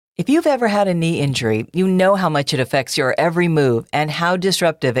If you've ever had a knee injury, you know how much it affects your every move and how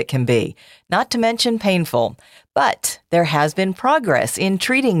disruptive it can be, not to mention painful. But there has been progress in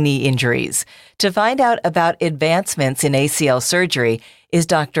treating knee injuries. To find out about advancements in ACL surgery is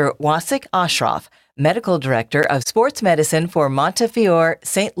Dr. Wasik Ashraf, Medical Director of Sports Medicine for Montefiore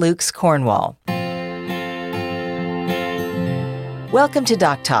St. Luke's, Cornwall. Welcome to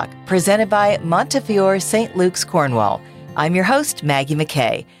Doc Talk, presented by Montefiore St. Luke's, Cornwall. I'm your host, Maggie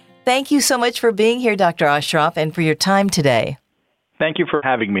McKay. Thank you so much for being here, Dr. Ashraf, and for your time today. Thank you for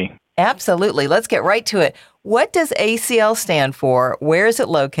having me. Absolutely. Let's get right to it. What does ACL stand for? Where is it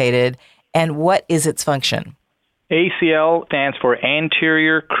located? And what is its function? ACL stands for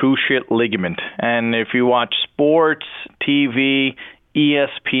anterior cruciate ligament. And if you watch sports, TV,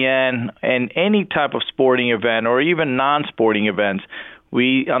 ESPN, and any type of sporting event or even non-sporting events,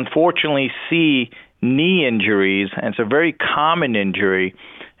 we unfortunately see knee injuries, and it's a very common injury.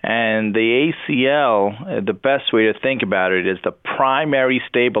 And the ACL, the best way to think about it, is the primary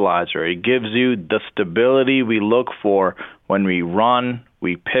stabilizer. It gives you the stability we look for when we run,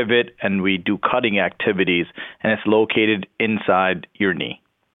 we pivot, and we do cutting activities, and it's located inside your knee.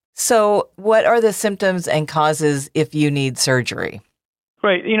 So what are the symptoms and causes if you need surgery?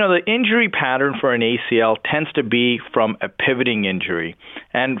 Right. You know, the injury pattern for an ACL tends to be from a pivoting injury.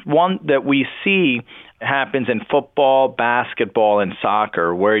 And one that we see happens in football, basketball, and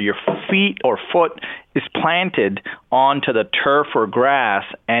soccer, where your feet or foot is planted onto the turf or grass,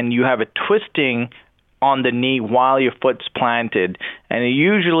 and you have a twisting on the knee while your foot's planted, and you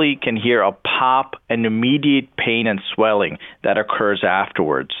usually can hear a pop and immediate pain and swelling that occurs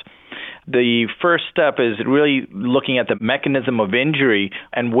afterwards. The first step is really looking at the mechanism of injury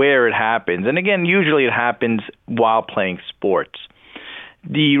and where it happens. And again, usually it happens while playing sports.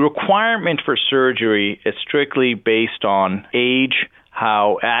 The requirement for surgery is strictly based on age,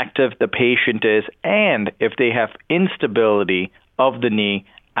 how active the patient is, and if they have instability of the knee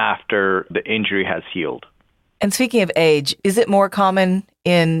after the injury has healed. And speaking of age, is it more common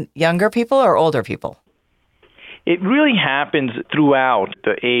in younger people or older people? It really happens throughout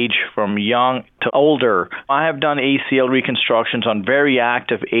the age from young to older. I have done ACL reconstructions on very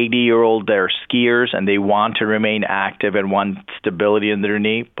active 80-year-olds that are skiers, and they want to remain active and want stability in their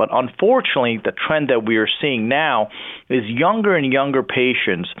knee. But unfortunately, the trend that we are seeing now is younger and younger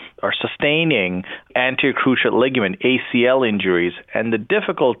patients are sustaining anterior cruciate ligament, ACL injuries. And the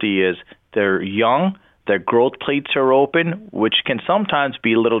difficulty is they're young, their growth plates are open, which can sometimes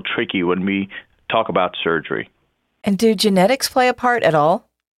be a little tricky when we talk about surgery. And do genetics play a part at all?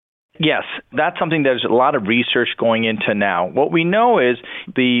 Yes, that's something there's a lot of research going into now. What we know is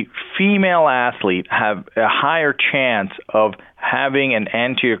the female athlete have a higher chance of having an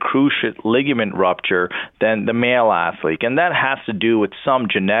anterior cruciate ligament rupture than the male athlete. And that has to do with some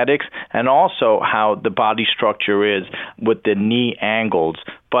genetics and also how the body structure is with the knee angles.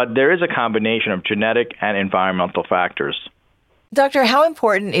 But there is a combination of genetic and environmental factors. Doctor, how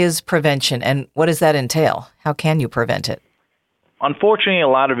important is prevention, and what does that entail? How can you prevent it? Unfortunately, a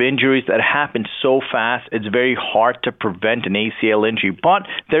lot of injuries that happen so fast, it's very hard to prevent an ACL injury, but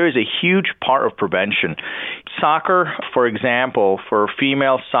there is a huge part of prevention. Soccer, for example, for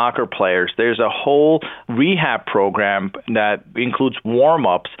female soccer players, there's a whole rehab program that includes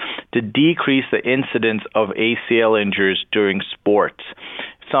warm-ups to decrease the incidence of ACL injuries during sports.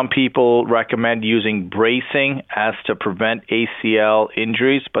 Some people recommend using bracing as to prevent ACL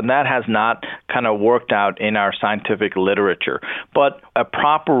injuries, but that has not kind of worked out in our scientific literature. But a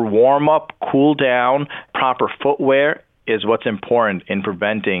proper warm-up, cool down, proper footwear is what's important in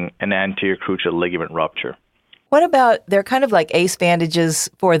preventing an anterior cruciate ligament rupture. What about, they're kind of like ACE bandages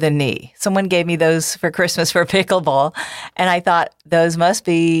for the knee. Someone gave me those for Christmas for pickleball, and I thought those must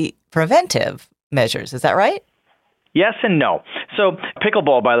be preventive measures. Is that right? Yes and no. So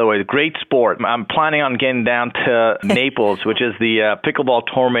pickleball, by the way, is a great sport. I'm planning on getting down to Naples, which is the pickleball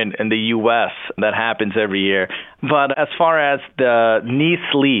tournament in the U.S. that happens every year. But as far as the knee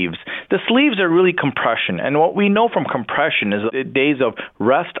sleeves, the sleeves are really compression. And what we know from compression is the days of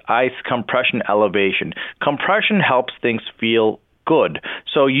rest, ice, compression, elevation. Compression helps things feel good.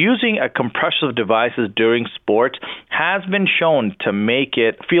 So using a compressive devices during sports has been shown to make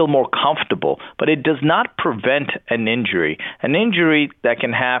it feel more comfortable, but it does not prevent an injury. An injury that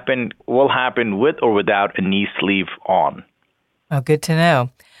can happen will happen with or without a knee sleeve on. Oh, good to know.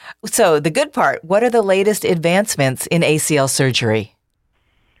 So the good part, what are the latest advancements in ACL surgery?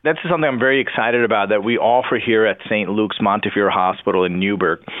 That's something I'm very excited about that we offer here at St. Luke's Montefiore Hospital in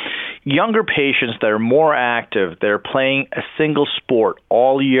Newburgh. Younger patients that are more active, they're playing a single sport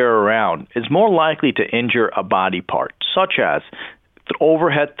all year round, is more likely to injure a body part, such as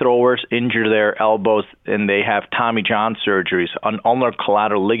overhead throwers injure their elbows and they have Tommy John surgeries on ulnar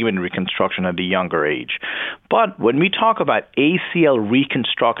collateral ligament reconstruction at a younger age. But when we talk about ACL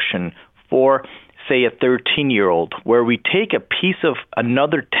reconstruction for, say, a 13-year-old, where we take a piece of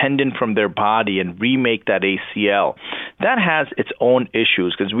another tendon from their body and remake that ACL, that has its own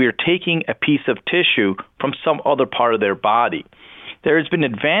issues because we are taking a piece of tissue from some other part of their body. There has been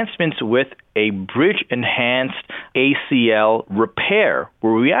advancements with a bridge-enhanced ACL repair,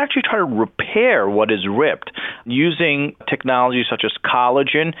 where we actually try to repair what is ripped using technology such as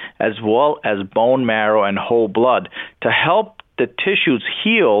collagen as well as bone marrow and whole blood to help the tissues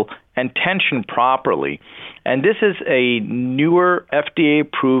heal and tension properly. And this is a newer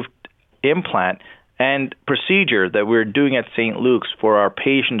FDA-approved implant and procedure that we're doing at St. Luke's for our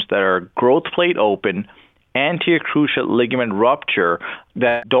patients that are growth plate open, anterior cruciate ligament rupture,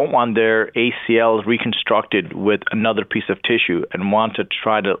 that don't want their ACLs reconstructed with another piece of tissue and want to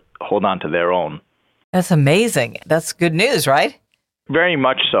try to hold on to their own. That's amazing. That's good news, right? Very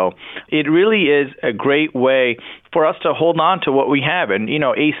much so. It really is a great way for us to hold on to what we have. And,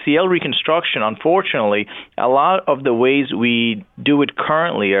 ACL reconstruction, unfortunately, a lot of the ways we do it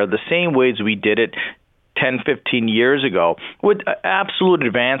currently are the same ways we did it 10, 15 years ago, with absolute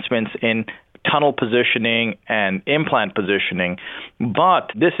advancements in tunnel positioning and implant positioning.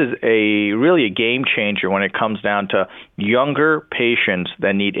 But this is really a game changer when it comes down to younger patients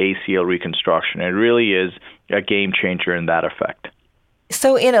that need ACL reconstruction. It really is a game changer in that effect.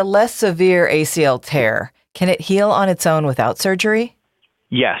 So in a less severe ACL tear, can it heal on its own without surgery?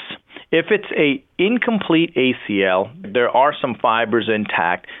 Yes. If it's an incomplete ACL, there are some fibers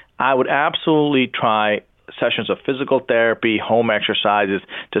intact. I would absolutely try sessions of physical therapy, home exercises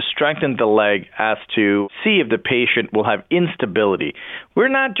to strengthen the leg as to see if the patient will have instability. We're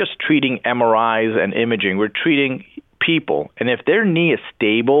not just treating MRIs and imaging, we're treating people. And if their knee is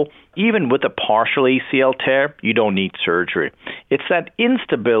stable, even with a partial ACL tear, you don't need surgery. It's that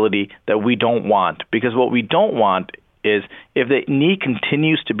instability that we don't want, because what we don't want is if the knee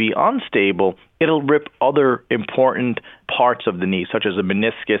continues to be unstable, it'll rip other important parts of the knee, such as the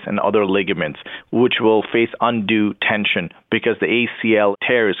meniscus and other ligaments, which will face undue tension because the ACL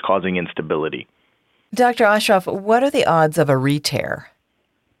tear is causing instability. Dr. Ashraf, what are the odds of a re-tear?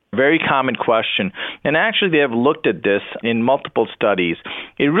 Very common question. And actually, they have looked at this in multiple studies.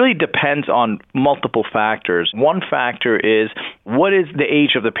 It really depends on multiple factors. One factor is what is the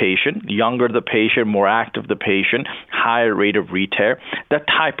age of the patient? Younger the patient, more active the patient, higher rate of re-tear. The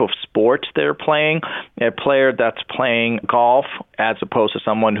type of sports they're playing. A player that's playing golf as opposed to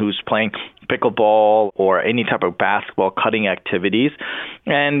someone who's playing pickleball or any type of basketball cutting activities.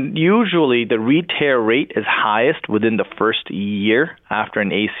 And usually the re-tear rate is highest within the first year after an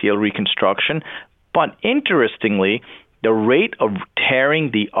ACL reconstruction. But interestingly, the rate of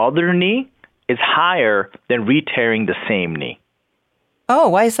tearing the other knee is higher than re-tearing the same knee. Oh,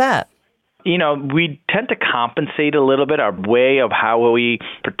 why is that? We tend to compensate a little bit our way of how we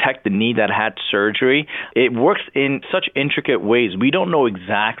protect the knee that had surgery. It works in such intricate ways. We don't know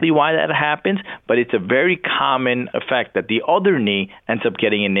exactly why that happens, but it's a very common effect that the other knee ends up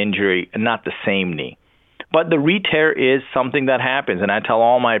getting an injury and not the same knee. But the re-tear is something that happens, and I tell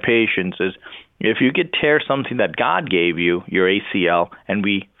all my patients is if you could tear something that God gave you, your ACL, and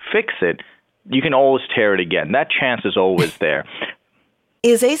we fix it, you can always tear it again. That chance is always there.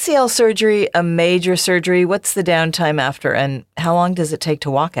 Is ACL surgery a major surgery? What's the downtime after, and how long does it take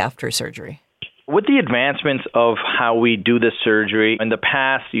to walk after surgery? With the advancements of how we do this surgery, in the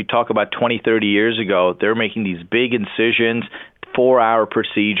past, you talk about 20, 30 years ago, they were making these big incisions, 4-hour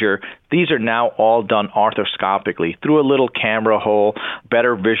procedure. These are now all done arthroscopically through a little camera hole,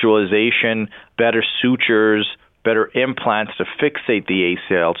 better visualization, better sutures, better implants to fixate the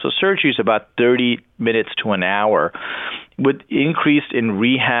ACL. So surgery is about 30 minutes to an hour. With increased in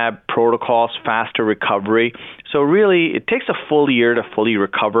rehab protocols, faster recovery. So really, it takes a full year to fully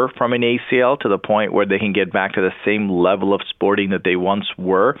recover from an ACL to the point where they can get back to the same level of sporting that they once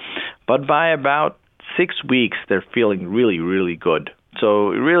were. But by about 6 weeks, they're feeling really, really good. So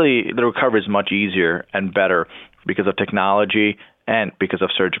really, the recovery is much easier and better because of technology and because of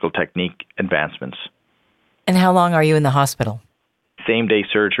surgical technique advancements. And how long are you in the hospital? Same-day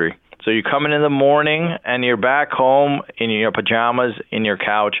surgery. So you come in the morning and you're back home in your pajamas, in your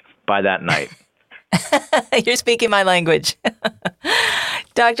couch by that night. You're speaking my language.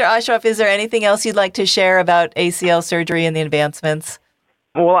 Dr. Ashraf, is there anything else you'd like to share about ACL surgery and the advancements?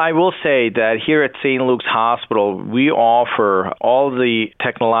 Well, I will say that here at St. Luke's Hospital, we offer all the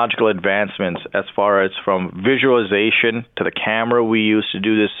technological advancements as far as from visualization to the camera we use to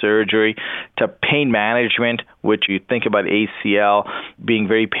do this surgery to pain management, which you think about ACL being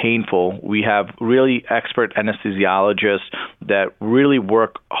very painful. We have really expert anesthesiologists that really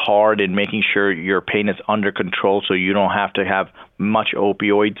work hard in making sure your pain is under control so you don't have to have much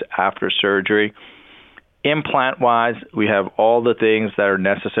opioids after surgery. Implant-wise, we have all the things that are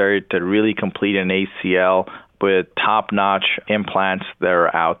necessary to really complete an ACL with top-notch implants that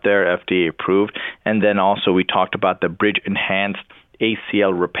are out there, FDA approved. And then also we talked about the bridge-enhanced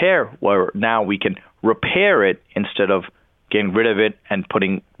ACL repair, where now we can repair it instead of getting rid of it and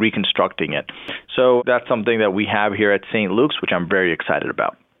reconstructing it. So that's something that we have here at St. Luke's, which I'm very excited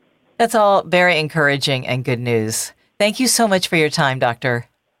about. That's all very encouraging and good news. Thank you so much for your time, Doctor.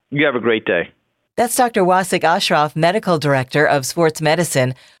 You have a great day. That's Dr. Wasik Ashraf, Medical Director of Sports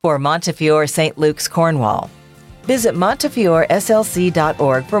Medicine for Montefiore St. Luke's, Cornwall. Visit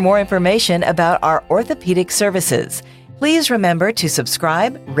montefioreslc.org for more information about our orthopedic services. Please remember to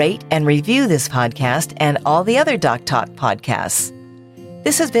subscribe, rate, and review this podcast and all the other Doc Talk podcasts.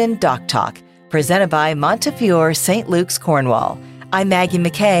 This has been Doc Talk, presented by Montefiore St. Luke's, Cornwall. I'm Maggie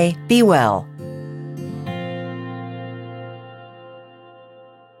McKay. Be well.